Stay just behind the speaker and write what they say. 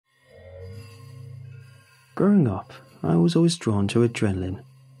Growing up, I was always drawn to adrenaline,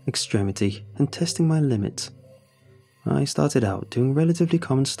 extremity, and testing my limits. I started out doing relatively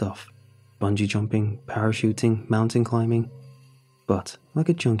common stuff, bungee jumping, parachuting, mountain climbing, but like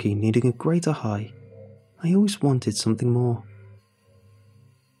a junkie needing a greater high, I always wanted something more.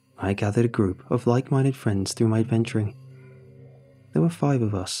 I gathered a group of like-minded friends through my adventuring. There were 5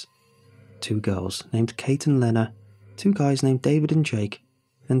 of us, 2 girls named Kate and Lena, 2 guys named David and Jake,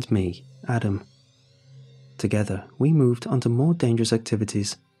 and me, Adam. Together, we moved onto more dangerous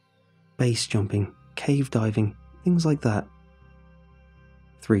activities, base jumping, cave diving, things like that.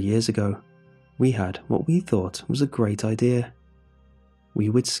 3 years ago, we had what we thought was a great idea. We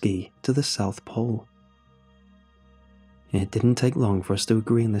would ski to the South Pole. It didn't take long for us to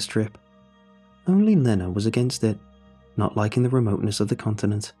agree on this trip. Only Lena was against it, not liking the remoteness of the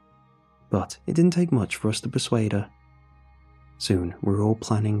continent, but it didn't take much for us to persuade her. Soon we were all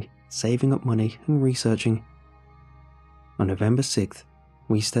planning, saving up money and researching. On November 6th,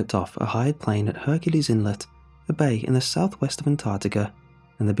 we stepped off a hired plane at Hercules Inlet, a bay in the southwest of Antarctica,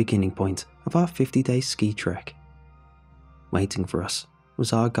 and the beginning point of our 50-day ski trek. Waiting for us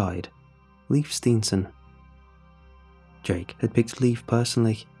was our guide, Leif Steenson. Jake had picked Leif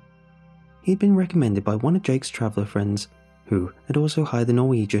personally. He'd been recommended by one of Jake's traveller friends, who had also hired the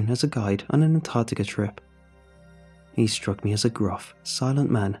Norwegian as a guide on an Antarctica trip. He struck me as a gruff,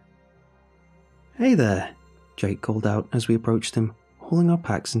 silent man. "Hey there," Jake called out as we approached him, hauling our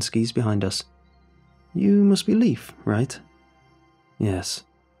packs and skis behind us. "You must be Leif, right?" "Yes,"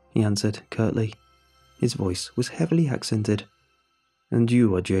 he answered curtly. His voice was heavily accented. "And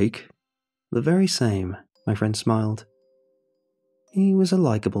you are Jake?" "The very same," my friend smiled. He was a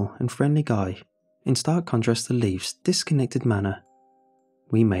likeable and friendly guy, in stark contrast to Leif's disconnected manner.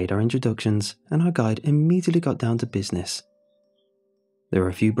 We made our introductions, and our guide immediately got down to business. "There are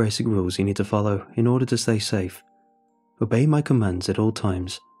a few basic rules you need to follow in order to stay safe. Obey my commands at all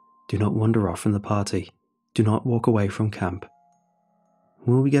times. Do not wander off from the party. Do not walk away from camp."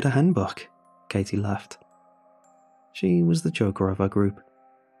 "Will we get a handbook?" Katie laughed. She was the joker of our group.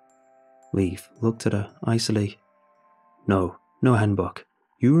 Leif looked at her icily. No handbook.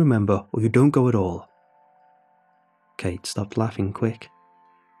 You remember or you don't go at all." Kate stopped laughing quick.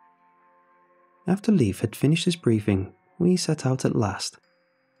 After Leif had finished his briefing, we set out at last.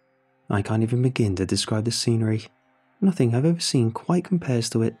 I can't even begin to describe the scenery. Nothing I've ever seen quite compares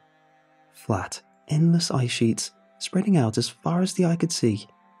to it. Flat, endless ice sheets spreading out as far as the eye could see,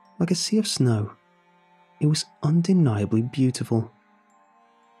 like a sea of snow. It was undeniably beautiful.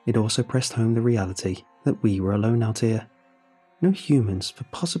 It also pressed home the reality that we were alone out here. No humans for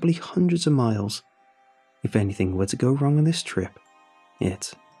possibly hundreds of miles. If anything were to go wrong on this trip,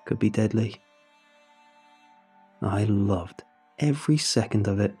 it could be deadly. I loved every second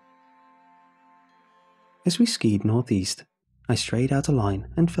of it. As we skied northeast, I strayed out of line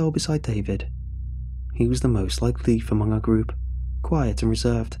and fell beside David. He was the most like Leif among our group, quiet and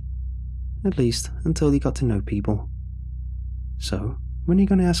reserved, at least until he got to know people. "So, when are you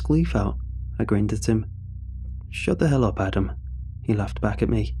going to ask Leif out?" I grinned at him. "Shut the hell up, Adam," he laughed back at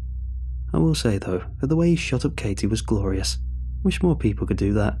me. I will say though that the way he shut up Katie was glorious. Wish more people could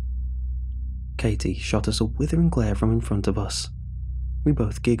do that. Katie shot us a withering glare from in front of us. We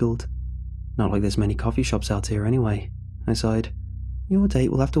both giggled. "Not like there's many coffee shops out here anyway," I sighed. "Your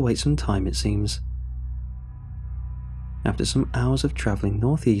date will have to wait some time, it seems." After some hours of travelling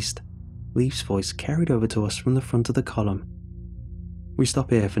northeast, Leif's voice carried over to us from the front of the column. "We stop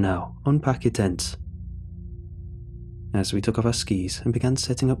here for now. Unpack your tents." As we took off our skis and began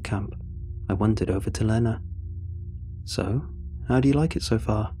setting up camp, I wandered over to Lena. "So, how do you like it so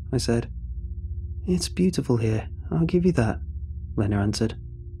far?" I said. "It's beautiful here, I'll give you that," Lena answered.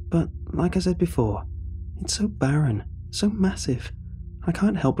 "But, like I said before, it's so barren, so massive. I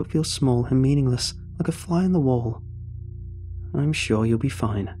can't help but feel small and meaningless, like a fly on the wall." "I'm sure you'll be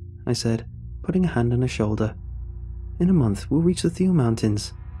fine," I said, putting a hand on her shoulder. "In a month we'll reach the Thiel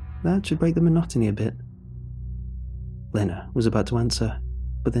Mountains. That should break the monotony a bit." Lena was about to answer,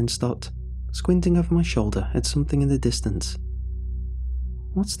 but then stopped, squinting over my shoulder at something in the distance.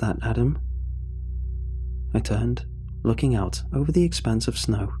 "What's that, Adam?" I turned, looking out over the expanse of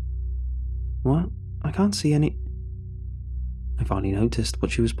snow. "What? I can't see any—" I finally noticed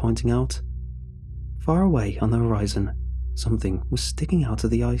what she was pointing out. Far away on the horizon, something was sticking out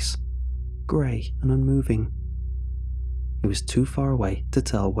of the ice, grey and unmoving. It was too far away to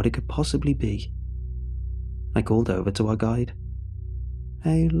tell what it could possibly be. I called over to our guide.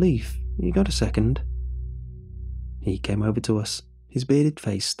 "Hey, Leif, you got a second?" He came over to us, his bearded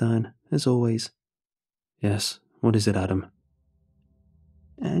face stern, as always. "Yes, what is it, Adam?"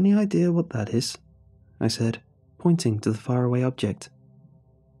 "Any idea what that is?" I said, pointing to the faraway object.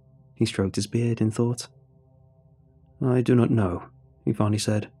 He stroked his beard in thought. I do not know, he finally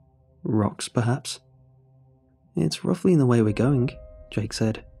said. Rocks, perhaps? It's roughly in the way we're going, Jake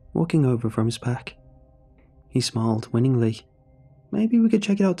said, walking over from his pack. He smiled winningly. Maybe we could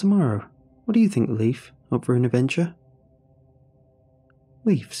check it out tomorrow. What do you think, Leaf? Up for an adventure?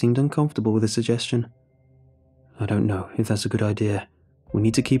 Leaf seemed uncomfortable with the suggestion. I don't know if that's a good idea. We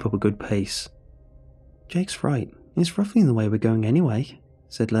need to keep up a good pace. Jake's right. It's roughly in the way we're going anyway,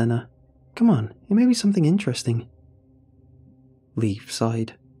 said Lena. Come on, it may be something interesting. Leaf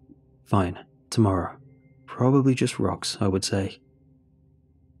sighed. Fine, tomorrow. Probably just rocks, I would say.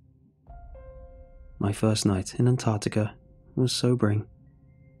 My first night in Antarctica was sobering.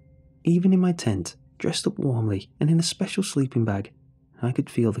 Even in my tent, dressed up warmly and in a special sleeping bag, I could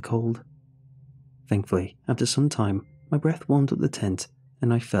feel the cold. Thankfully, after some time, my breath warmed up the tent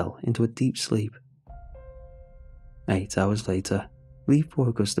and I fell into a deep sleep. 8 hours later, Leaf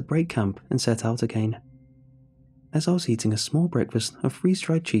woke us to break camp and set out again. As I was eating a small breakfast of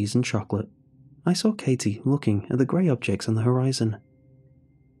freeze-dried cheese and chocolate, I saw Katie looking at the grey objects on the horizon.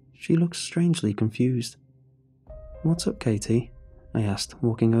 She looked strangely confused. What's up, Katie? I asked,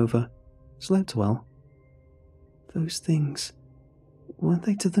 walking over. Slept well? Those things, weren't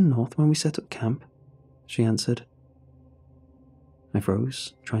they to the north when we set up camp? She answered. I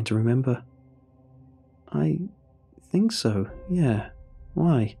froze, trying to remember. I think so, yeah.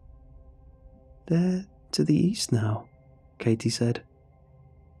 Why? They're to the east now, Katie said.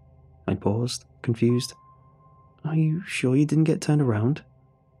 I paused, confused. Are you sure you didn't get turned around?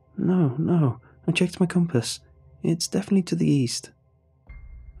 No, I checked my compass. It's definitely to the east.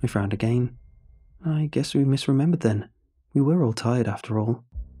 I frowned again. I guess we misremembered then. We were all tired after all.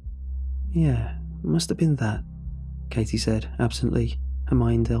 Yeah, must have been that, Katie said absently, her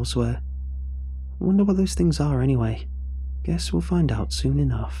mind elsewhere. Wonder what those things are anyway. Guess we'll find out soon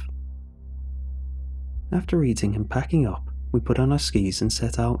enough. After eating and packing up, we put on our skis and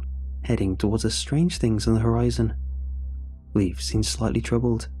set out, heading towards the strange things on the horizon. Leaf seemed slightly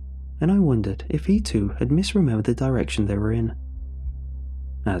troubled, and I wondered if he too had misremembered the direction they were in.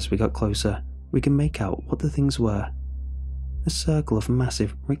 As we got closer, we could make out what the things were. A circle of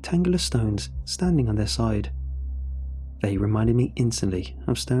massive, rectangular stones standing on their side. They reminded me instantly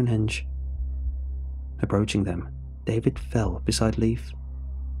of Stonehenge. Approaching them, David fell beside Leaf.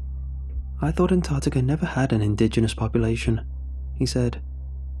 I thought Antarctica never had an indigenous population, he said.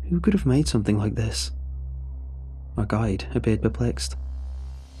 Who could have made something like this? Our guide appeared perplexed.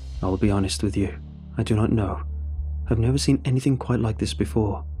 I'll be honest with you, I do not know. I've never seen anything quite like this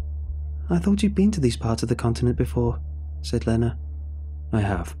before. I thought you'd been to these parts of the continent before, said Lena. I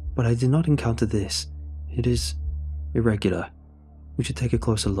have, but I did not encounter this. It is irregular. We should take a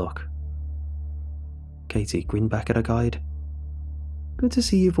closer look. Katie grinned back at her guide. Good to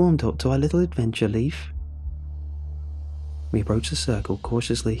see you've warmed up to our little adventure, Leaf. We approached the circle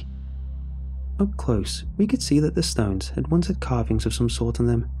cautiously. Up close, we could see that the stones had once had carvings of some sort on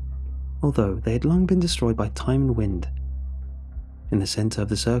them, although they had long been destroyed by time and wind. In the centre of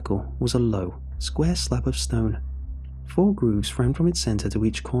the circle was a low, square slab of stone. 4 grooves ran from its centre to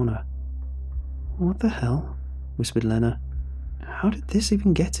each corner. What the hell? Whispered Lena. How did this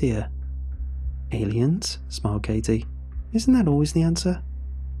even get here? Aliens? Smiled Katie. Isn't that always the answer?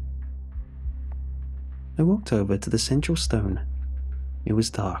 I walked over to the central stone. It was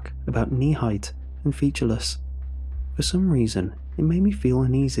dark, about knee-height, and featureless. For some reason, it made me feel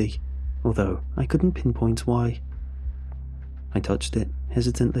uneasy, although I couldn't pinpoint why. I touched it,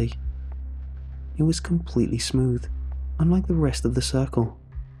 hesitantly. It was completely smooth, unlike the rest of the circle.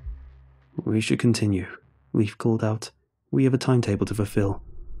 We should continue, Leaf called out. We have a timetable to fulfill.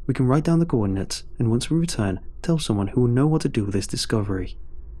 We can write down the coordinates, and once we return, tell someone who will know what to do with this discovery.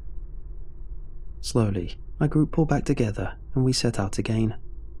 Slowly, our group pulled back together, and we set out again.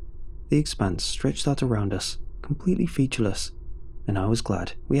 The expanse stretched out around us, completely featureless, and I was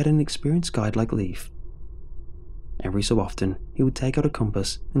glad we had an experienced guide like Leaf. Every so often, he would take out a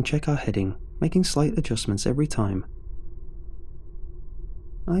compass and check our heading, making slight adjustments every time.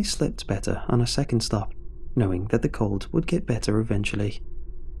 I slept better on our second stop, knowing that the cold would get better eventually.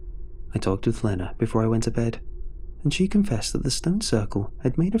 I talked with Lena before I went to bed, and she confessed that the stone circle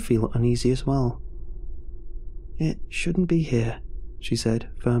had made her feel uneasy as well. It shouldn't be here, she said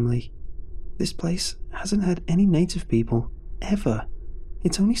firmly. This place hasn't had any native people, ever.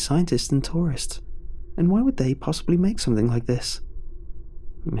 It's only scientists and tourists. And why would they possibly make something like this?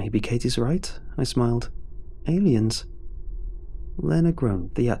 Maybe Katie's right, I smiled. Aliens. Lena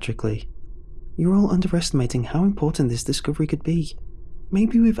groaned theatrically. You're all underestimating how important this discovery could be.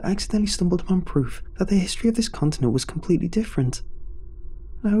 Maybe we've accidentally stumbled upon proof that the history of this continent was completely different.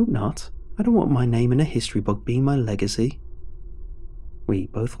 I hope not. I don't want my name in a history book being my legacy. We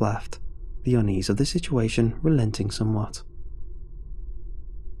both laughed, the unease of the situation relenting somewhat.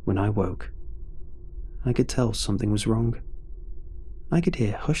 When I woke, I could tell something was wrong. I could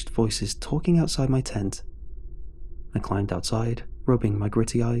hear hushed voices talking outside my tent. I climbed outside, rubbing my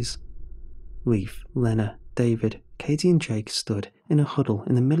gritty eyes. Leaf, Lena, David, Katie and Jake stood in a huddle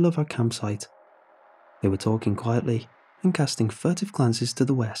in the middle of our campsite. They were talking quietly and casting furtive glances to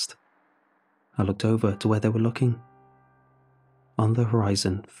the west. I looked over to where they were looking. On the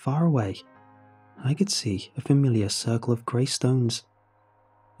horizon, far away, I could see a familiar circle of grey stones.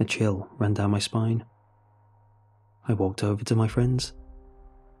 A chill ran down my spine. I walked over to my friends.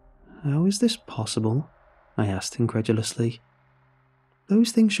 "How is this possible?" I asked incredulously.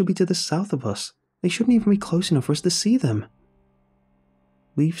 "Those things should be to the south of us. They shouldn't even be close enough for us to see them."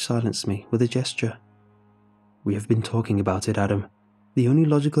 Leaf silenced me with a gesture. "We have been talking about it, Adam. The only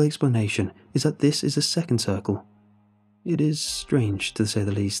logical explanation is that this is a second circle. It is strange, to say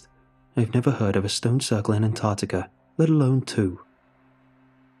the least. I've never heard of a stone circle in Antarctica, let alone two."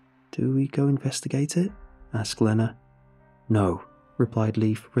 "Do we go investigate it?" asked Lena. "No," replied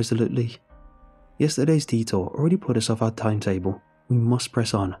Leaf resolutely. "Yesterday's detour already put us off our timetable. We must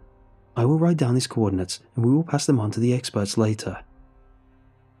press on. I will write down these coordinates and we will pass them on to the experts later."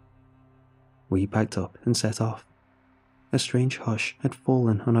 We packed up and set off. A strange hush had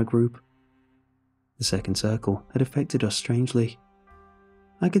fallen on our group. The second circle had affected us strangely.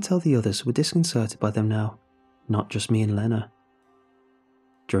 I could tell the others were disconcerted by them now, not just me and Lena.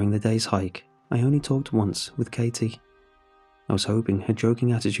 During the day's hike, I only talked once with Katie. I was hoping her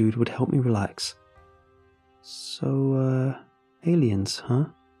joking attitude would help me relax. "So, aliens, huh?"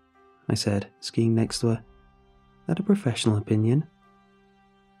 I said, skiing next to her. "That a professional opinion?"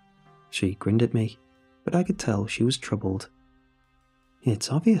 She grinned at me, but I could tell she was troubled. "It's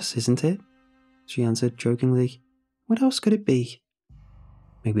obvious, isn't it?" she answered jokingly. "What else could it be?"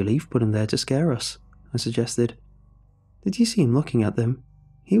 "Maybe Leaf put him there to scare us," I suggested. "Did you see him looking at them?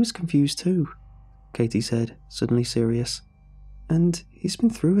 He was confused too," Katie said, suddenly serious. "And he's been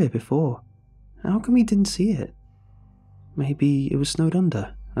through here before. How come he didn't see it?" "Maybe it was snowed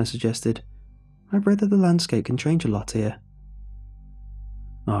under," I suggested. "I've read that the landscape can change a lot here."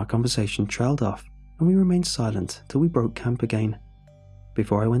 Our conversation trailed off, and we remained silent till we broke camp again.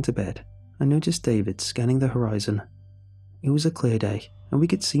 Before I went to bed, I noticed David scanning the horizon. It was a clear day, and we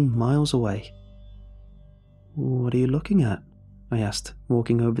could see miles away. "What are you looking at?" I asked,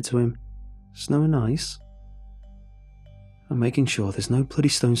 walking over to him. "Snow and ice?" "I'm making sure there's no bloody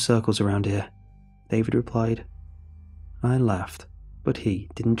stone circles around here," David replied. I laughed, but he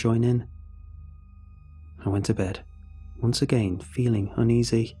didn't join in. I went to bed, once again feeling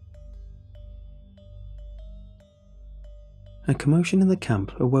uneasy. A commotion in the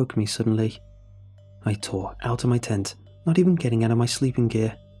camp awoke me suddenly. I tore out of my tent, not even getting out of my sleeping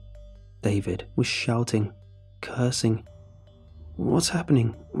gear. David was shouting, cursing. "What's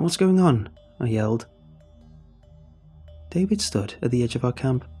happening? What's going on?" I yelled. David stood at the edge of our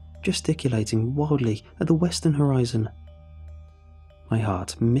camp, gesticulating wildly at the western horizon. My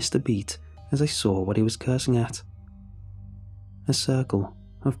heart missed a beat as I saw what he was cursing at. A circle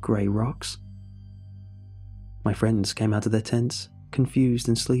of grey rocks. My friends came out of their tents, confused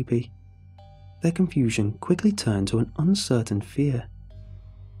and sleepy. Their confusion quickly turned to an uncertain fear.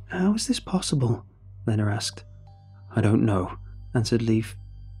 "How is this possible?" Lena asked. "I don't know," answered Leaf.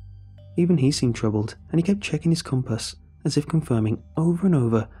 Even he seemed troubled, and he kept checking his compass, as if confirming over and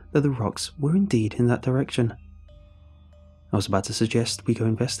over that the rocks were indeed in that direction. I was about to suggest we go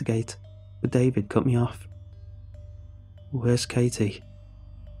investigate, but David cut me off. "Where's Katie?"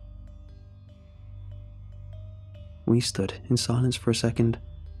 We stood in silence for a second,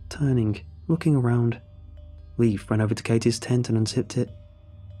 turning, looking around. Leaf ran over to Katie's tent and unzipped it.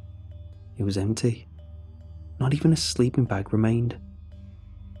 It was empty. Not even a sleeping bag remained.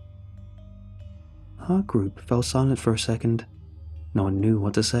 Our group fell silent for a second. No one knew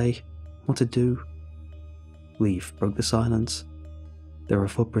what to say, what to do. Leaf broke the silence. "There are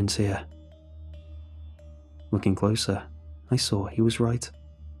footprints here." Looking closer, I saw he was right.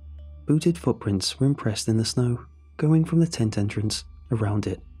 Booted footprints were impressed in the snow, going from the tent entrance, around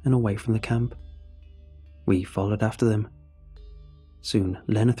it, and away from the camp. We followed after them. Soon,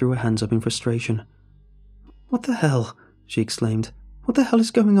 Lena threw her hands up in frustration. "What the hell?" she exclaimed. "What the hell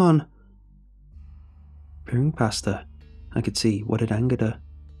is going on?" Peering past her, I could see what had angered her.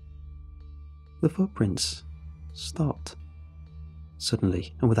 The footprints stopped,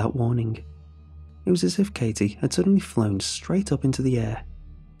 suddenly and without warning. It was as if Katie had suddenly flown straight up into the air.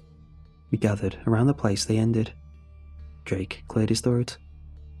 We gathered around the place they ended. Jake cleared his throat.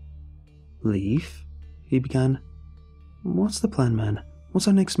 "Leaf?" he began. "What's the plan, man? What's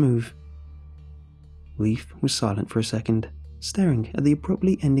our next move?" Leaf was silent for a second, staring at the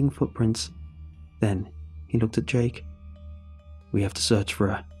abruptly ending footprints. Then he looked at Jake. "We have to search for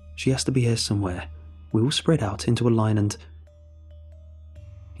her. She has to be here somewhere. We will spread out into a line and—"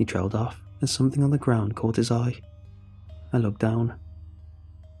 He trailed off as something on the ground caught his eye. I looked down.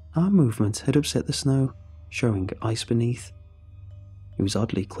 Our movement had upset the snow, showing ice beneath. It was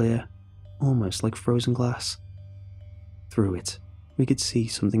oddly clear, almost like frozen glass. Through it, we could see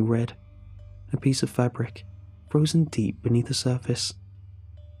something red, a piece of fabric, frozen deep beneath the surface.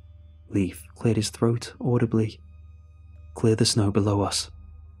 Leaf cleared his throat audibly. "Clear the snow below us."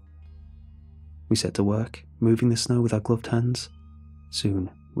 We set to work, moving the snow with our gloved hands. Soon,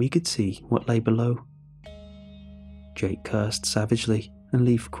 we could see what lay below. Jake cursed savagely, and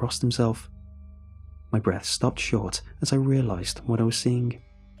Leaf crossed himself. My breath stopped short as I realized what I was seeing.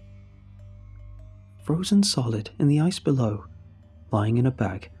 Frozen solid in the ice below, lying in a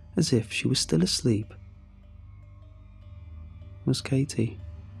bag as if she was still asleep, was Katie.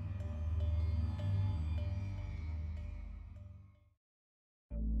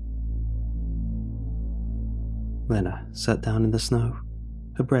 Lena sat down in the snow,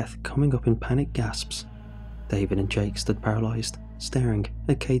 her breath coming up in panicked gasps. David and Jake stood paralyzed, staring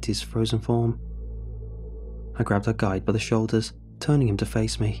at Katie's frozen form. I grabbed our guide by the shoulders, turning him to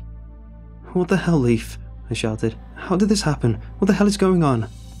face me. "What the hell, Leaf?" I shouted. "How did this happen? What the hell is going on?"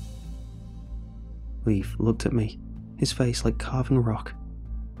 Leaf looked at me, his face like carven rock,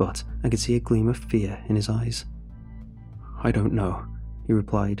 but I could see a gleam of fear in his eyes. "I don't know," he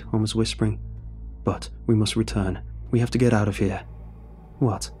replied, almost whispering. "But we must return. We have to get out of here."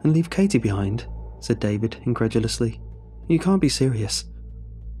 "What, and leave Katie behind?" said David incredulously. "You can't be serious."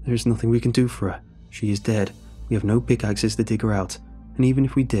 "There is nothing we can do for her. She is dead. We have no pickaxes to dig her out, and even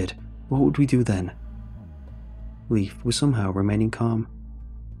if we did, what would we do then?" Leaf was somehow remaining calm.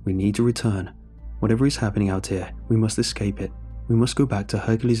 "We need to return. Whatever is happening out here, we must escape it. We must go back to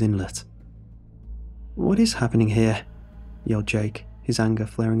Hercules Inlet." "What is happening here?" yelled Jake, his anger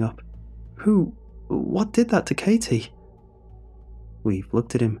flaring up. What did that to Katie?" Leaf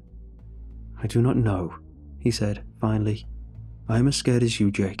looked at him. "I do not know," he said, finally. "I am as scared as you,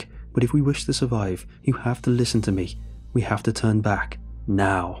 Jake, but if we wish to survive, you have to listen to me. We have to turn back.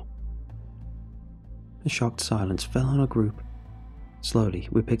 Now." A shocked silence fell on our group. Slowly,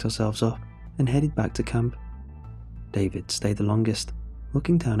 we picked ourselves up and headed back to camp. David stayed the longest,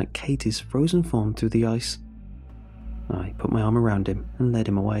 looking down at Katie's frozen form through the ice. I put my arm around him and led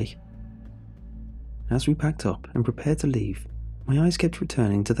him away. As we packed up and prepared to leave, my eyes kept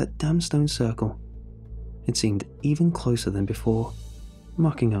returning to that damn stone circle. It seemed even closer than before,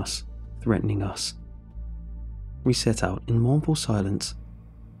 mocking us, threatening us. We set out in mournful silence.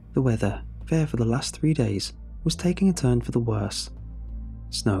 The weather, fair for the last 3 days, was taking a turn for the worse.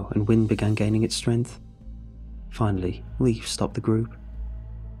 Snow and wind began gaining its strength. Finally, Leaf stopped the group.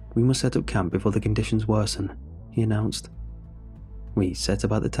 "We must set up camp before the conditions worsen," he announced. We set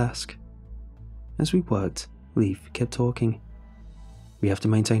about the task. As we worked, Leaf kept talking. "We have to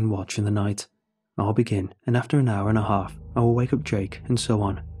maintain watch in the night. I'll begin, and after an hour and a half, I will wake up Jake, and so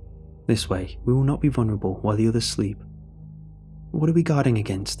on. This way, we will not be vulnerable while the others sleep." "What are we guarding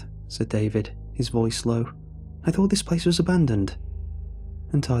against?" said David, his voice low. "I thought this place was abandoned."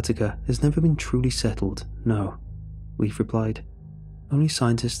 "Antarctica has never been truly settled, no," Leaf replied. "Only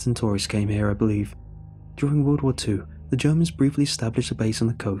scientists and tourists came here, I believe. During World War II, the Germans briefly established a base on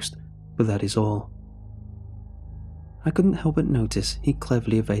the coast, but that is all." I couldn't help but notice he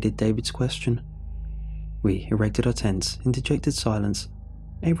cleverly evaded David's question. We erected our tents in dejected silence,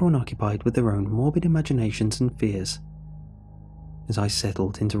 everyone occupied with their own morbid imaginations and fears. As I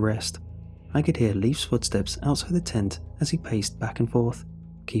settled into rest, I could hear Leaf's footsteps outside the tent as he paced back and forth,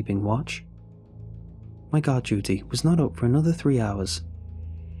 keeping watch. My guard duty was not up for another 3 hours.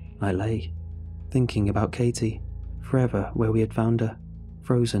 I lay, thinking about Katie, forever where we had found her,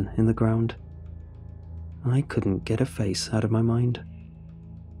 frozen in the ground. I couldn't get her face out of my mind.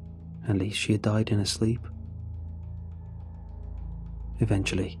 At least she had died in her sleep.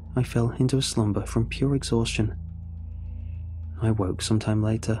 Eventually, I fell into a slumber from pure exhaustion. I woke some time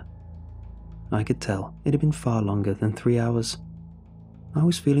later. I could tell it had been far longer than 3 hours. I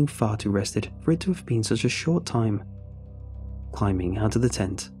was feeling far too rested for it to have been such a short time. Climbing out of the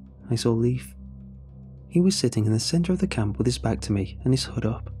tent, I saw Leaf. He was sitting in the center of the camp with his back to me and his hood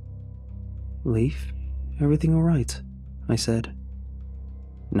up. "Leaf, everything all right?" I said.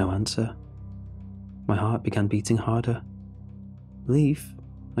 No answer. My heart began beating harder. "Leaf,"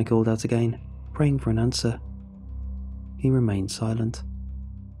 I called out again, praying for an answer. He remained silent.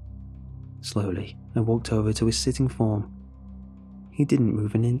 Slowly, I walked over to his sitting form. He didn't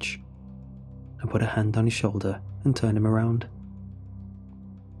move an inch. I put a hand on his shoulder and turned him around.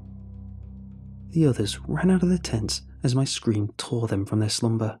 The others ran out of the tents as my scream tore them from their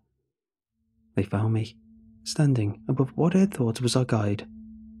slumber. They found me, standing above what I had thought was our guide.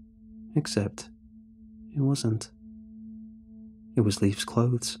 Except, it wasn't. It was Leaf's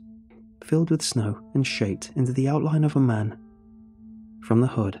clothes, filled with snow and shaped into the outline of a man. From the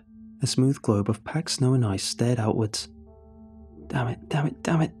hood, a smooth globe of packed snow and ice stared outwards. "Damn it, damn it,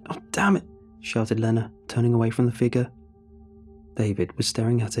 damn it, oh damn it," shouted Lena, turning away from the figure. David was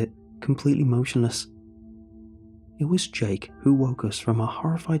staring at it, completely motionless. It was Jake who woke us from our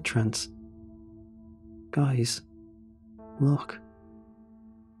horrified trance. "Guys, look."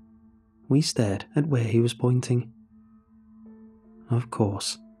 We stared at where he was pointing. Of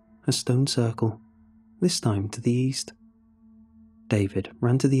course, a stone circle, this time to the east. David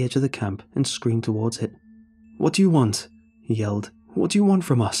ran to the edge of the camp and screamed towards it. "What do you want?" he yelled. "What do you want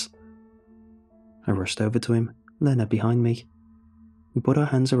from us?" I rushed over to him, Lena behind me. We put our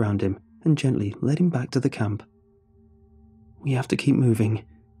hands around him and gently led him back to the camp. "We have to keep moving,"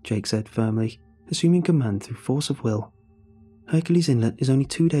 Jake said firmly, assuming command through force of will. "Hercules Inlet is only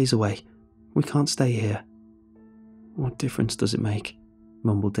 2 days away. We can't stay here." "What difference does it make?"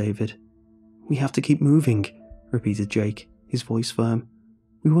 mumbled David. "We have to keep moving," repeated Jake, his voice firm.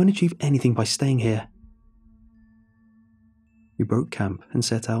 "We won't achieve anything by staying here." We broke camp and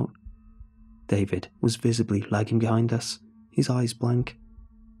set out. David was visibly lagging behind us, his eyes blank.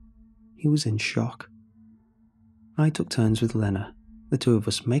 He was in shock. I took turns with Lena, the two of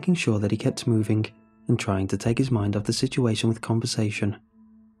us making sure that he kept moving and trying to take his mind off the situation with conversation.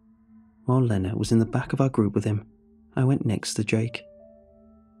 While Lena was in the back of our group with him, I went next to Jake.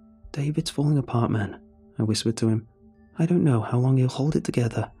 "David's falling apart, man," I whispered to him. "I don't know how long he'll hold it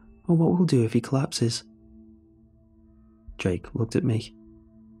together, or what we'll do if he collapses." Jake looked at me.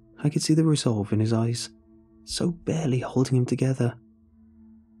 I could see the resolve in his eyes, so barely holding him together.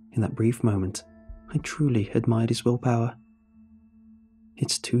 In that brief moment, I truly admired his willpower.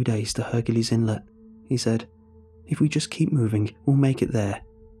 "It's 2 days to Hercules Inlet," he said. "If we just keep moving, we'll make it there.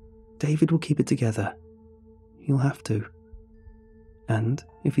 David will keep it together. He'll have to. And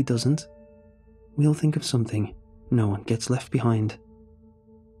if he doesn't, we'll think of something. No one gets left behind."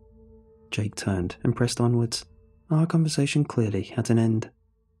 Jake turned and pressed onwards, our conversation clearly at an end.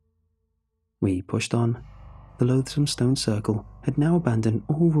 We pushed on. The loathsome stone circle had now abandoned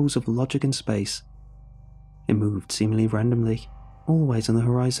all rules of logic and space. It moved seemingly randomly, always on the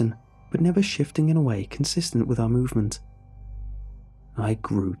horizon, but never shifting in a way consistent with our movement. I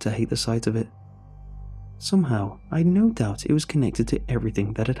grew to hate the sight of it. Somehow, I had no doubt it was connected to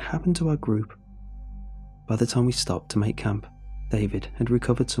everything that had happened to our group. By the time we stopped to make camp, David had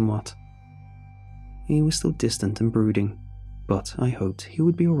recovered somewhat. He was still distant and brooding, but I hoped he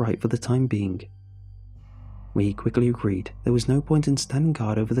would be alright for the time being. We quickly agreed there was no point in standing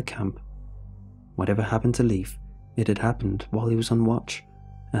guard over the camp. Whatever happened to Leaf, it had happened while he was on watch,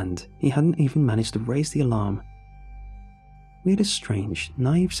 and he hadn't even managed to raise the alarm. We had a strange,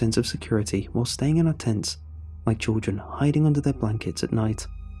 naive sense of security while staying in our tents, like children hiding under their blankets at night.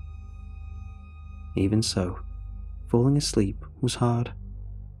 Even so, falling asleep was hard.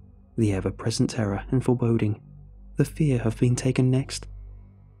 The ever-present terror and foreboding, the fear of being taken next.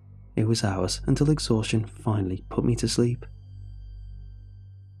 It was hours until exhaustion finally put me to sleep.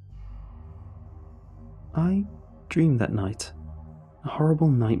 I dreamed that night, a horrible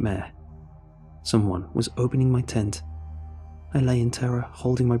nightmare. Someone was opening my tent. I lay in terror,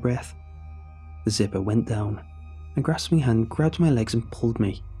 holding my breath. The zipper went down. A grasping hand grabbed my legs and pulled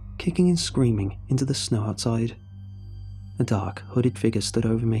me, kicking and screaming, into the snow outside. A dark, hooded figure stood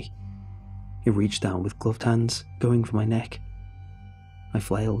over me. It reached down with gloved hands, going for my neck. I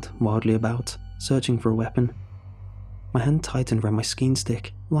flailed wildly about, searching for a weapon. My hand tightened around my skiing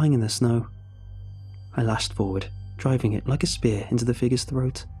stick, lying in the snow. I lashed forward, driving it like a spear into the figure's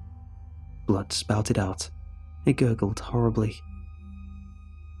throat. Blood spouted out. It gurgled horribly.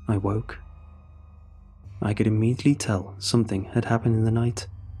 I woke. I could immediately tell something had happened in the night.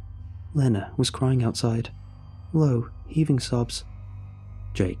 Lena was crying outside, low, heaving sobs.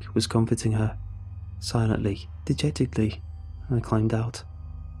 Jake was comforting her. Silently, dejectedly, I climbed out.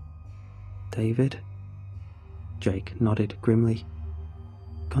 "David?" Jake nodded grimly.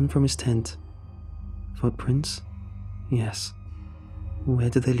 "Gone from his tent. Footprints? Yes. Where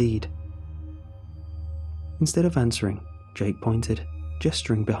do they lead?" Instead of answering, Jake pointed,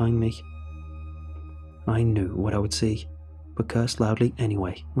 gesturing behind me. I knew what I would see, but cursed loudly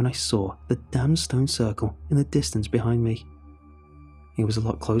anyway when I saw the damn stone circle in the distance behind me. It was a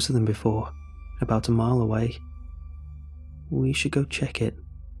lot closer than before, about a mile away. "We should go check it,"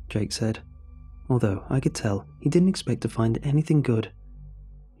 Jake said, although I could tell he didn't expect to find anything good.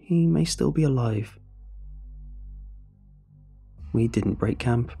 He may still be alive. We didn't break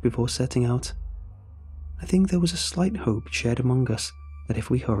camp before setting out. I think there was a slight hope shared among us that if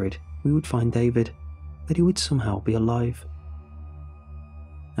we hurried, we would find David, that he would somehow be alive.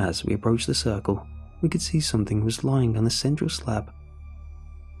 As we approached the circle, we could see something was lying on the central slab.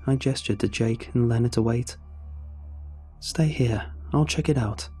 I gestured to Jake and Lena to wait. "Stay here, I'll check it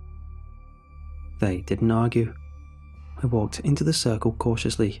out." They didn't argue. I walked into the circle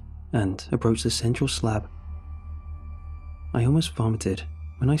cautiously and approached the central slab. I almost vomited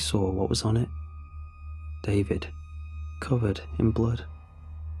when I saw what was on it. David, covered in blood.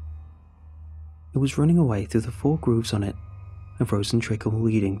 It was running away through the 4 grooves on it, a frozen trickle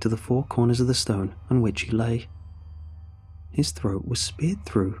leading to the 4 corners of the stone on which he lay. His throat was speared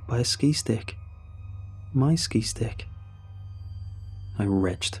through by a ski stick. My ski stick. I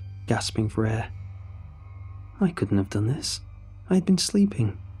retched, gasping for air. I couldn't have done this. I had been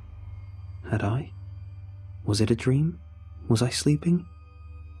sleeping. Had I? Was it a dream? Was I sleeping?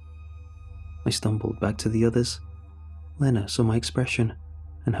 I stumbled back to the others. Lena saw my expression,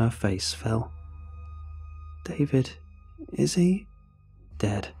 and her face fell. "David, is he?"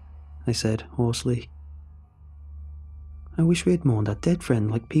 "Dead," I said hoarsely. I wish we had mourned our dead friend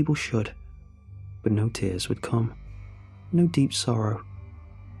like people should, but no tears would come, no deep sorrow,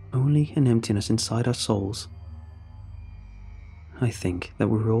 only an emptiness inside our souls. I think that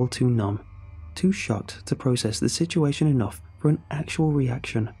we were all too numb, too shocked to process the situation enough for an actual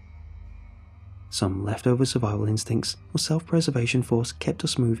reaction. Some leftover survival instincts or self-preservation force kept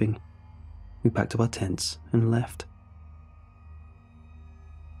us moving. We packed up our tents and left.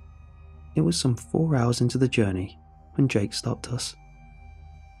 It was some 4 hours into the journey when Jake stopped us.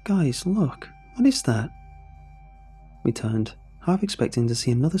 "Guys, look, what is that?" We turned, half expecting to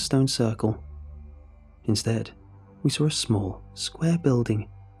see another stone circle. Instead, we saw a small, square building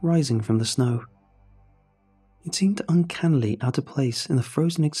rising from the snow. It seemed uncannily out of place in the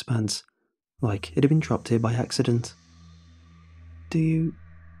frozen expanse, like it had been dropped here by accident. Do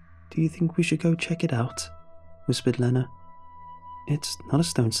you think we should go check it out?" whispered Lena. "It's not a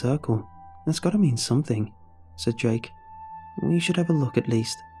stone circle. That's got to mean something," said Jake. "We should have a look at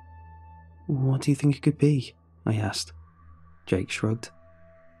least." "What do you think it could be?" I asked. Jake shrugged.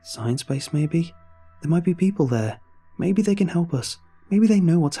 "Science base, maybe? There might be people there. Maybe they can help us. Maybe they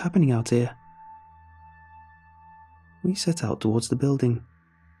know what's happening out here." We set out towards the building.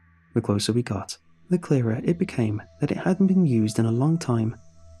 The closer we got, the clearer it became that it hadn't been used in a long time.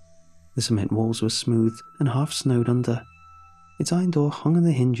 The cement walls were smooth and half snowed under. Its iron door hung on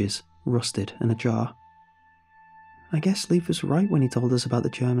the hinges, rusted and ajar. "I guess Leaf was right when he told us about the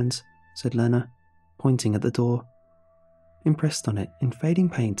Germans," said Lena, pointing at the door. Impressed on it in fading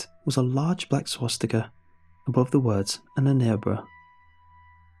paint was a large black swastika, above the words Ananebra.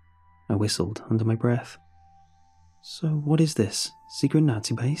 I whistled under my breath. "So what is this, secret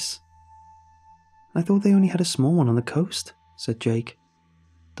Nazi base?" "I thought they only had a small one on the coast," said Jake.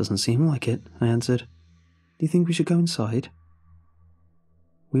 "Doesn't seem like it," I answered. "Do you think we should go inside?"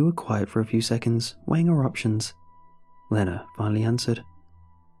 We were quiet for a few seconds, weighing our options. Lena finally answered.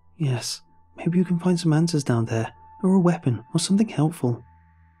 "Yes, maybe you can find some answers down there, or a weapon, or something helpful."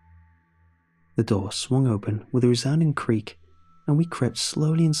 The door swung open with a resounding creak, and we crept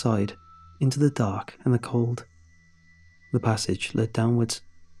slowly inside, into the dark and the cold. The passage led downwards,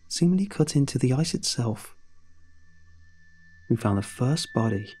 seemingly cut into the ice itself. We found the first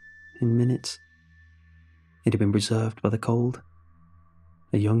body in minutes. It had been preserved by the cold.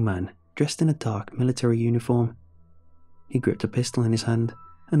 A young man dressed in a dark military uniform. He gripped a pistol in his hand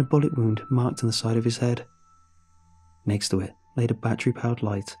and a bullet wound marked on the side of his head. Next to it laid a battery-powered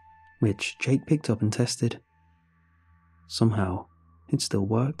light, which Jake picked up and tested. Somehow, it still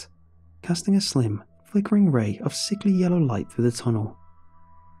worked, casting a slim, flickering ray of sickly yellow light through the tunnel.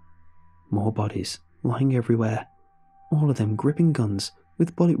 More bodies, lying everywhere, all of them gripping guns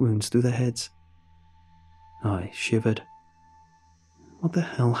with bullet wounds through their heads. I shivered. What the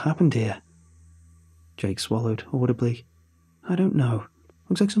hell happened here? Jake swallowed audibly. I don't know.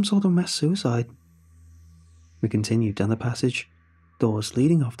 Looks like some sort of mass suicide. We continued down the passage, doors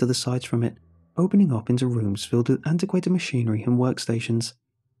leading off to the sides from it, opening up into rooms filled with antiquated machinery and workstations.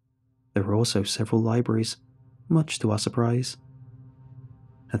 There were also several libraries, much to our surprise.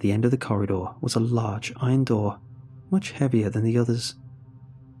 At the end of the corridor was a large iron door, much heavier than the others.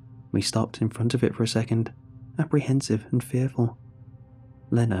 We stopped in front of it for a second, apprehensive and fearful.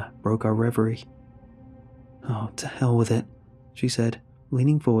 Lena broke our reverie. "Oh, to hell with it," she said,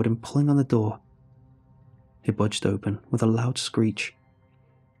 leaning forward and pulling on the door. It budged open with a loud screech.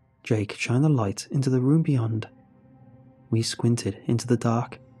 Jake shined the light into the room beyond. We squinted into the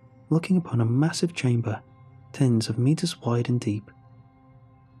dark, looking upon a massive chamber, tens of meters wide and deep.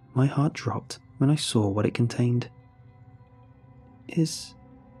 My heart dropped when I saw what it contained. Is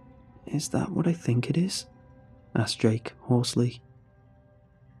that what I think it is?" asked Jake hoarsely.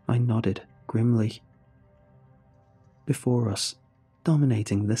 I nodded grimly. Before us,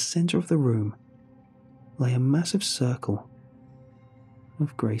 dominating the center of the room, lay a massive circle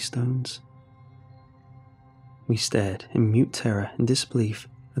of grey stones. We stared in mute terror and disbelief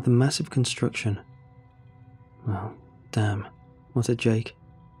at the massive construction. "Well, damn," muttered Jake.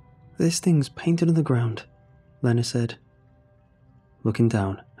 "This thing's painted on the ground," Lena said. Looking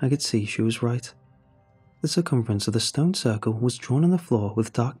down, I could see she was right. The circumference of the stone circle was drawn on the floor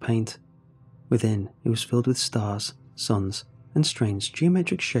with dark paint. Within, it was filled with stars, suns, and strange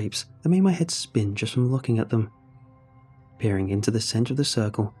geometric shapes that made my head spin just from looking at them. Peering into the center of the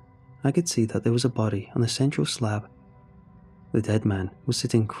circle, I could see that there was a body on the central slab. The dead man was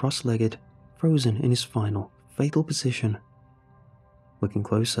sitting cross-legged, frozen in his final, fatal position. Looking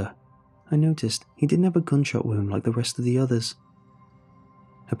closer, I noticed he didn't have a gunshot wound like the rest of the others.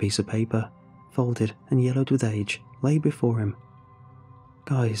 A piece of paper, folded and yellowed with age, lay before him.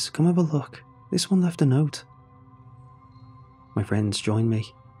 "Guys, come have a look. This one left a note." My friends joined me.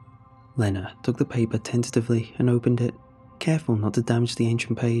 Lena took the paper tentatively and opened it, careful not to damage the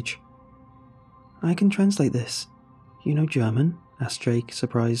ancient page. "I can translate this. You know German?" asked Jake,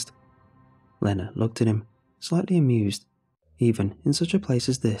 surprised. Lena looked at him, slightly amused, even in such a place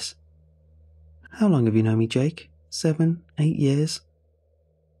as this. "How long have you known me, Jake? 7, 8 years?"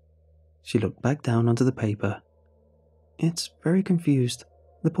 She looked back down onto the paper. "It's very confused.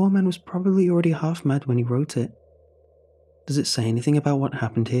 The poor man was probably already half mad when he wrote it." "Does it say anything about what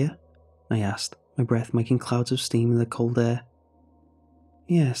happened here?" I asked, my breath making clouds of steam in the cold air.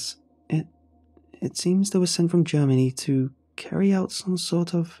 "Yes, it seems they were sent from Germany to carry out some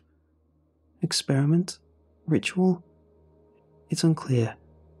sort of experiment, ritual. It's unclear.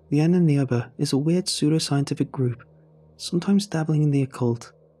 The Ananiaba is a weird pseudoscientific group, sometimes dabbling in the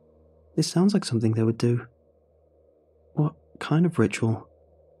occult. This sounds like something they would do." "What kind of ritual?"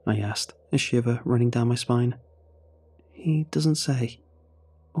 I asked, a shiver running down my spine. "He doesn't say.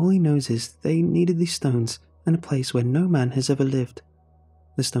 All he knows is they needed these stones in a place where no man has ever lived.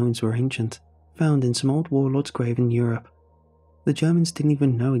 The stones were ancient, found in some old warlord's grave in Europe. The Germans didn't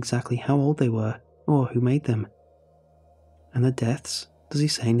even know exactly how old they were, or who made them." "And the deaths? Does he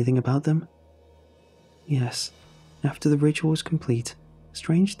say anything about them?" "Yes. After the ritual was complete,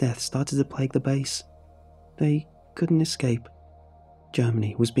 strange deaths started to plague the base. They couldn't escape.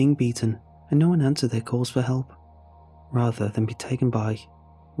 Germany was being beaten, and no one answered their calls for help. Rather than be taken by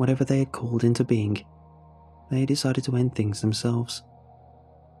whatever they had called into being, they decided to end things themselves."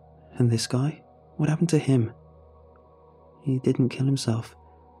 "And this guy? What happened to him?" "He didn't kill himself.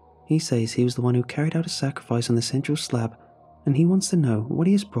 He says he was the one who carried out a sacrifice on the central slab, and he wants to know what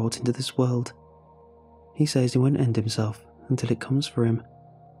he has brought into this world. He says he won't end himself until it comes for him."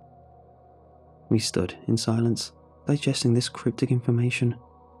 We stood in silence, digesting this cryptic information.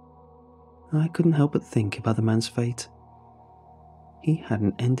 I couldn't help but think about the man's fate. He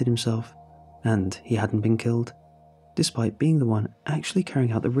hadn't ended himself, and he hadn't been killed, despite being the one actually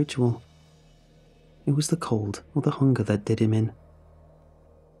carrying out the ritual. It was the cold or the hunger that did him in.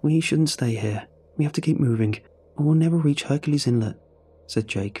 "We shouldn't stay here. We have to keep moving, or we'll never reach Hercules Inlet," said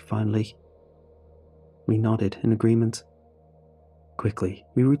Jake finally. We nodded in agreement. Quickly,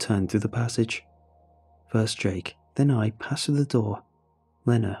 we returned through the passage. First Jake, then I passed through the door.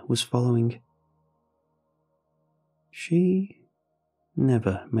 Lena was following. She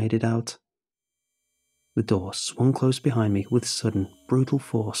never made it out. The door swung close behind me with sudden, brutal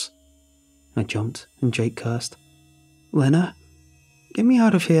force. I jumped, and Jake cursed. "Lena? Get me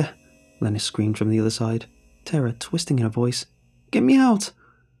out of here!" Lena screamed from the other side, terror twisting in her voice. "Get me out!"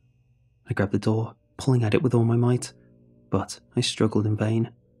 I grabbed the door, pulling at it with all my might, but I struggled in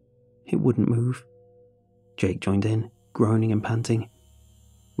vain. It wouldn't move. Jake joined in, groaning and panting.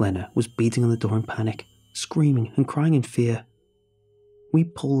 Lena was beating on the door in panic, screaming and crying in fear. We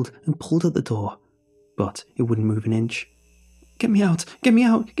pulled and pulled at the door, but it wouldn't move an inch. "Get me out! Get me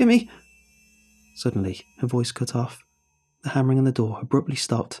out! Get me!" Suddenly, her voice cut off. The hammering on the door abruptly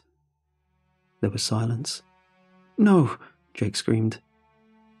stopped. There was silence. "No!" Jake screamed.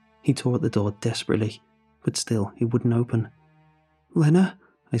 He tore at the door desperately, but still it wouldn't open. "Lena,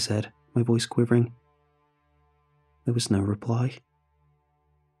 I said, my voice quivering. There was no reply.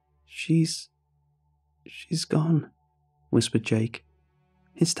 She's gone, whispered Jake.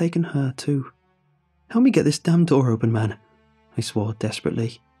 It's taken her too. Help me get this damn door open, man, I swore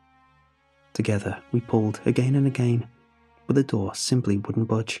desperately. Together we pulled again and again, but the door simply wouldn't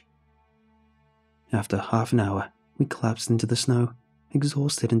budge. After half an hour, we collapsed into the snow,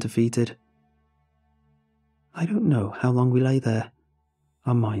 exhausted and defeated. I don't know how long we lay there.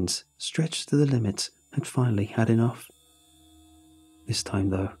 Our minds, stretched to the limit, had finally had enough. This time,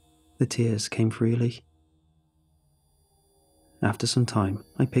 though, the tears came freely. After some time,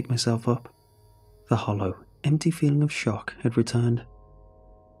 I picked myself up. The hollow, empty feeling of shock had returned.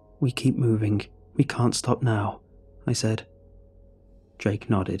 We keep moving. We can't stop now, I said. Jake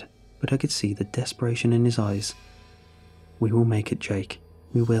nodded, but I could see the desperation in his eyes. We will make it, Jake.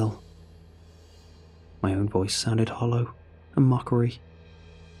 We will. My own voice sounded hollow, a mockery.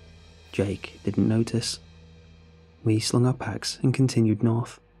 Jake didn't notice. We slung our packs and continued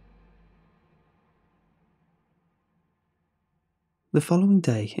north. The following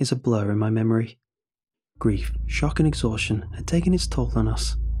day is a blur in my memory. Grief, shock and exhaustion had taken its toll on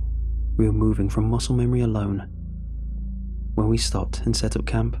us. We were moving from muscle memory alone. When we stopped and set up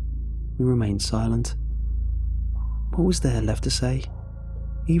camp, we remained silent. What was there left to say?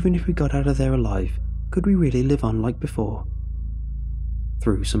 Even if we got out of there alive, could we really live on like before?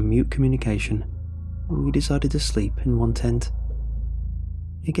 Through some mute communication, we decided to sleep in one tent.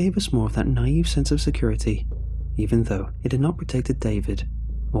 It gave us more of that naive sense of security, even though it had not protected David,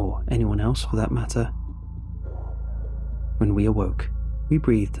 or anyone else for that matter. When we awoke, we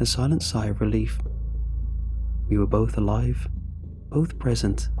breathed a silent sigh of relief. We were both alive, both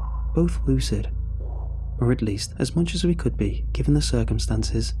present, both lucid, or at least as much as we could be given the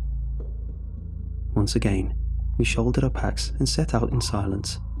circumstances. Once again, we shouldered our packs and set out in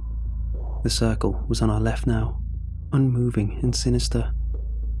silence. The circle was on our left now, unmoving and sinister.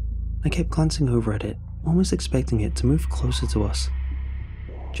 I kept glancing over at it, almost expecting it to move closer to us.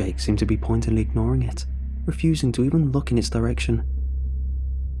 Jake seemed to be pointedly ignoring it, refusing to even look in its direction.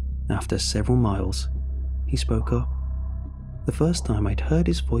 After several miles, he spoke up. The first time I'd heard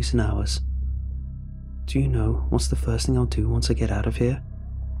his voice in hours. Do you know what's the first thing I'll do once I get out of here?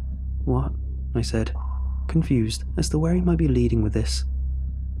 What? I said, confused as to where he might be leading with this.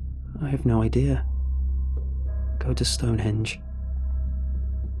 I have no idea. Go to Stonehenge.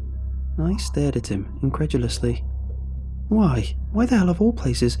 I stared at him incredulously. Why? Why the hell of all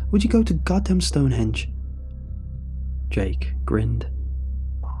places would you go to goddamn Stonehenge? Jake grinned.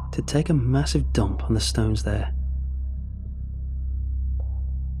 To take a massive dump on the stones there.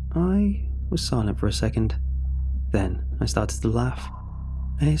 I was silent for a second. Then I started to laugh.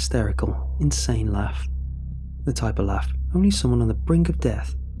 A hysterical, insane laugh. The type of laugh only someone on the brink of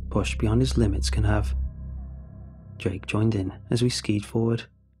death, pushed beyond his limits, can have. Jake joined in as we skied forward.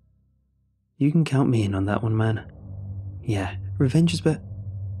 You can count me in on that one, man. Yeah, revenge is bet.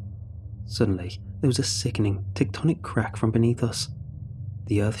 Suddenly, there was a sickening, tectonic crack from beneath us.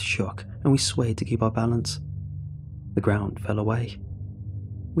 The earth shook, and we swayed to keep our balance. The ground fell away.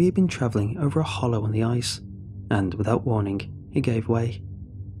 We had been travelling over a hollow on the ice, and without warning, it gave way.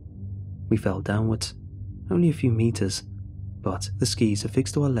 We fell downwards, only a few meters, but the skis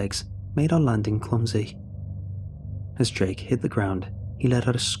affixed to our legs made our landing clumsy. As Jake hit the ground, he let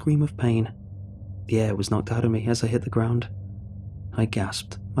out a scream of pain. The air was knocked out of me as I hit the ground. I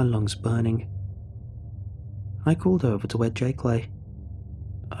gasped, my lungs burning. I called over to where Jake lay.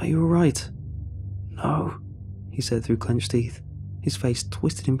 Are you alright? No, he said through clenched teeth, his face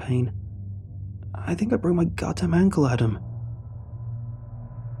twisted in pain. I think I broke my goddamn ankle, Adam.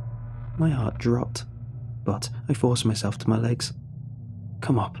 My heart dropped, but I forced myself to my legs.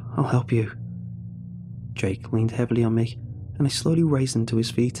 Come up, I'll help you. Jake leaned heavily on me, and I slowly raised him to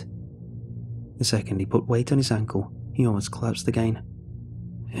his feet. The second he put weight on his ankle, he almost collapsed again.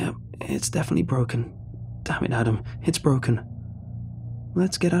 Yep, it's definitely broken. Damn it, Adam, it's broken.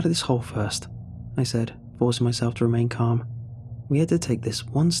 Let's get out of this hole first, I said, forcing myself to remain calm. We had to take this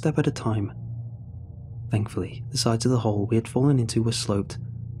one step at a time. Thankfully, the sides of the hole we had fallen into were sloped,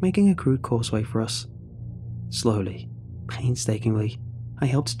 making a crude causeway for us. Slowly, painstakingly, I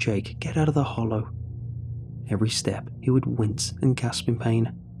helped Jake get out of the hollow. Every step, he would wince and gasp in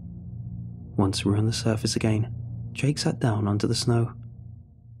pain. Once we were on the surface again, Jake sat down onto the snow.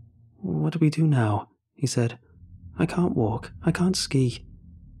 What do we do now? He said. I can't walk, I can't ski.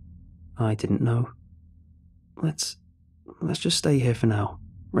 I didn't know. Let's just stay here for now.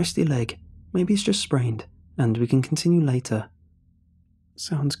 Rest your leg. Maybe it's just sprained, and we can continue later.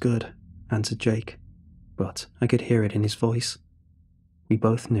 Sounds good, answered Jake, but I could hear it in his voice. We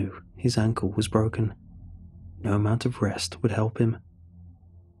both knew his ankle was broken. No amount of rest would help him.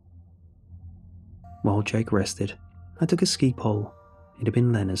 While Jake rested, I took a ski pole. It had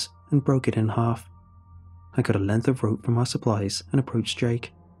been Lena's, and broke it in half. I cut a length of rope from our supplies and approached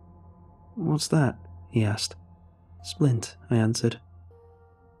Jake. "What's that?" he asked. "Splint," I answered.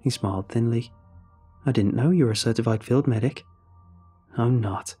 He smiled thinly. "I didn't know you were a certified field medic." "I'm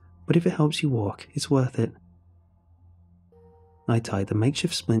not, but if it helps you walk, it's worth it." I tied the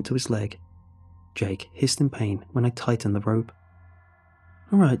makeshift splint to his leg. Jake hissed in pain when I tightened the rope.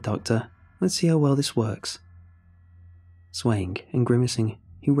 "All right, doctor, let's see how well this works." Swaying and grimacing,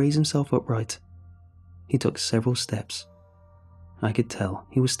 he raised himself upright. He took several steps. I could tell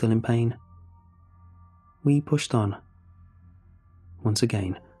he was still in pain. We pushed on. Once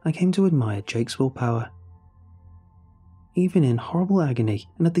again, I came to admire Jake's willpower. Even in horrible agony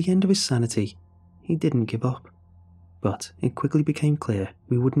and at the end of his sanity, he didn't give up. But it quickly became clear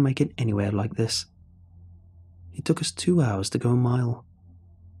we wouldn't make it anywhere like this. It took us 2 hours to go a mile.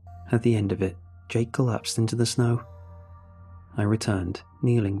 At the end of it, Jake collapsed into the snow. I returned,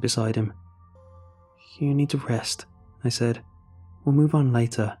 kneeling beside him. "You need to rest," I said. "We'll move on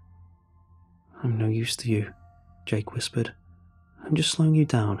later." "I'm no use to you," Jake whispered. "I'm just slowing you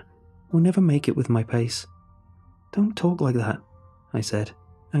down. We'll never make it with my pace." "Don't talk like that," I said,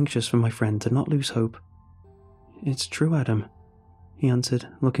 anxious for my friend to not lose hope. "It's true, Adam," he answered,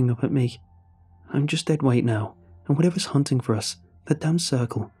 looking up at me. "I'm just dead weight now, and whatever's hunting for us, that damn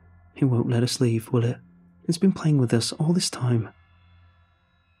circle, it won't let us leave, will it? It's been playing with us all this time."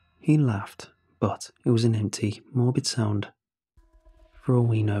 He laughed, but it was an empty, morbid sound. "For all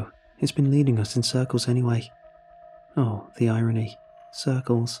we know, it's been leading us in circles anyway." Oh, the irony.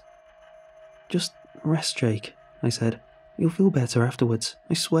 Circles. "Just rest, Jake," I said. "You'll feel better afterwards,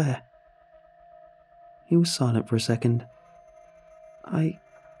 I swear." He was silent for a second. I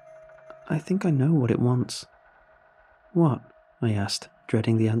think I know what it wants." "What?" I asked,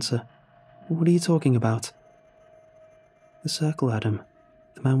 dreading the answer. "What are you talking about?" "The circle, Adam.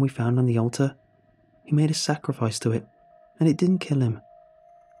 The man we found on the altar. He made a sacrifice to it, and it didn't kill him.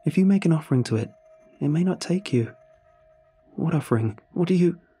 If you make an offering to it, it may not take you." "What offering? What do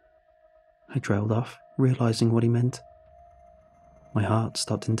you—" I trailed off, realizing what he meant. My heart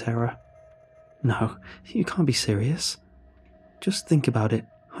stopped in terror. "No, you can't be serious. Just think about it.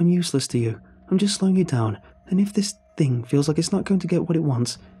 I'm useless to you. I'm just slowing you down, and if this thing feels like it's not going to get what it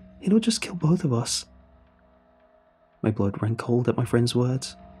wants, it'll just kill both of us." My blood ran cold at my friend's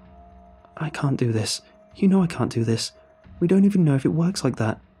words. "I can't do this. You know I can't do this. We don't even know if it works like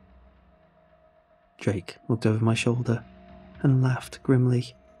that." Jake looked over my shoulder and laughed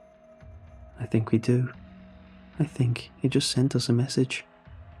grimly. "I think we do. I think it just sent us a message."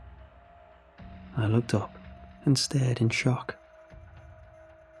 I looked up and stared in shock.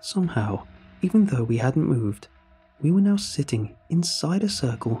 Somehow, even though we hadn't moved, we were now sitting inside a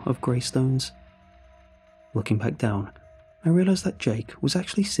circle of grey stones. Looking back down, I realized that Jake was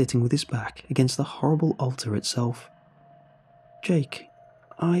actually sitting with his back against the horrible altar itself. "Jake,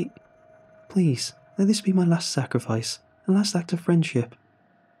 please, let this be my last sacrifice and last act of friendship.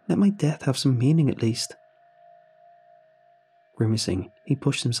 Let my death have some meaning at least." Grimacing, he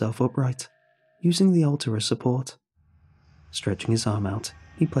pushed himself upright, using the altar as support. Stretching his arm out,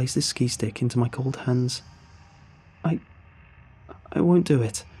 he placed his ski stick into my cold hands. I won't do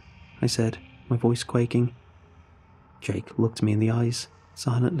it," I said, my voice quaking. Jake looked me in the eyes,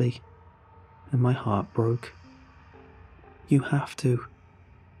 silently, and my heart broke. "You have to."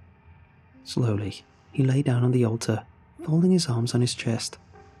 Slowly, he lay down on the altar, folding his arms on his chest.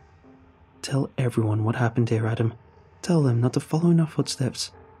 "Tell everyone what happened here, Adam. Tell them not to follow in our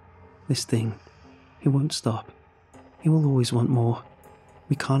footsteps. This thing, it won't stop. It will always want more.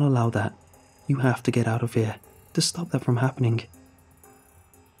 We can't allow that. You have to get out of here, to stop that from happening."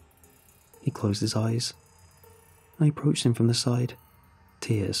 He closed his eyes. I approached him from the side,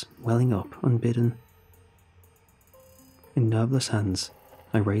 tears welling up unbidden. In nerveless hands,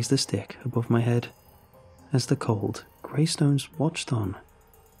 I raised the stick above my head, as the cold, grey stones watched on,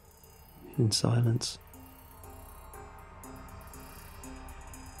 in silence.